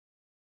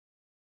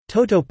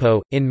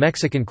Totopo, in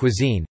Mexican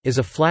cuisine, is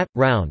a flat,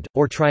 round,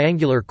 or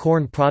triangular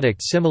corn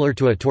product similar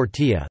to a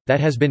tortilla, that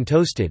has been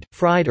toasted,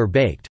 fried or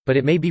baked, but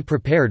it may be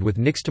prepared with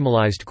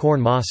nixtamalized corn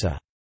masa.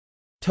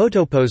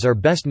 Totopos are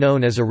best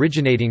known as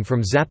originating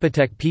from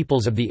Zapotec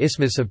peoples of the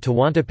Isthmus of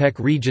Tehuantepec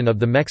region of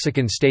the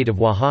Mexican state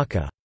of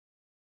Oaxaca.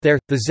 There,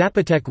 the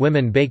Zapotec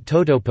women bake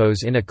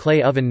totopos in a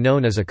clay oven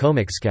known as a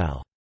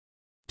comixcal.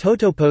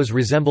 Totopos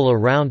resemble a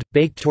round,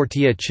 baked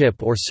tortilla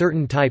chip or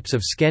certain types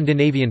of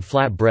Scandinavian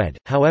flat bread.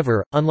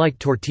 However, unlike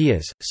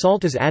tortillas,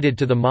 salt is added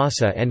to the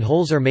masa and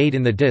holes are made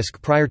in the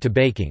disc prior to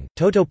baking.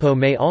 Totopo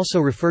may also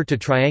refer to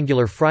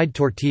triangular fried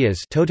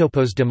tortillas,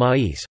 totopos de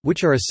maíz,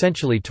 which are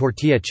essentially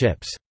tortilla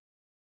chips.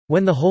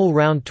 When the whole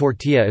round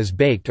tortilla is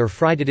baked or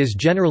fried, it is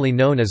generally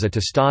known as a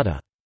tostada.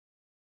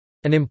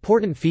 An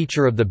important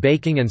feature of the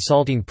baking and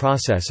salting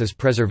process is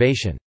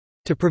preservation.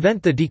 To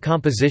prevent the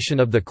decomposition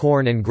of the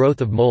corn and growth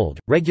of mold,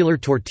 regular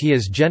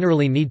tortillas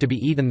generally need to be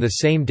eaten the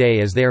same day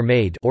as they are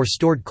made or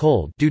stored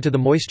cold due to the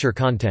moisture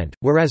content,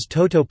 whereas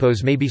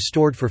totopos may be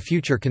stored for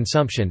future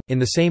consumption, in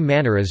the same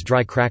manner as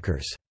dry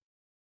crackers.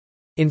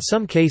 In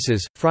some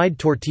cases, fried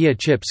tortilla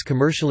chips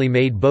commercially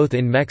made both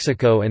in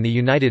Mexico and the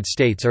United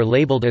States are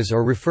labeled as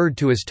or referred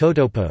to as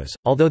totopos,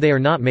 although they are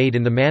not made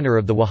in the manner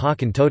of the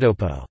Oaxacan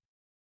totopo.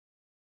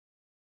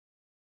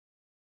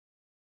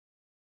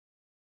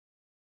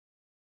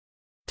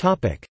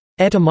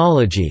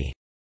 Etymology.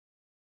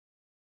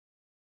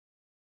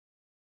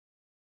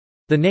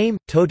 The name,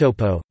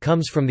 totopo,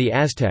 comes from the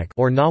Aztec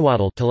or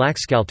Nahuatl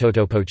Tlaxcal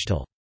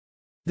Totopochtli.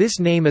 This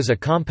name is a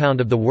compound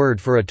of the word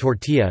for a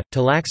tortilla,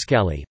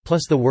 tlaxcali,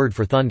 plus the word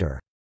for thunder.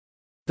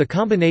 The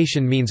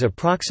combination means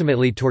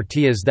approximately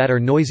tortillas that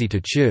are noisy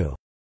to chew.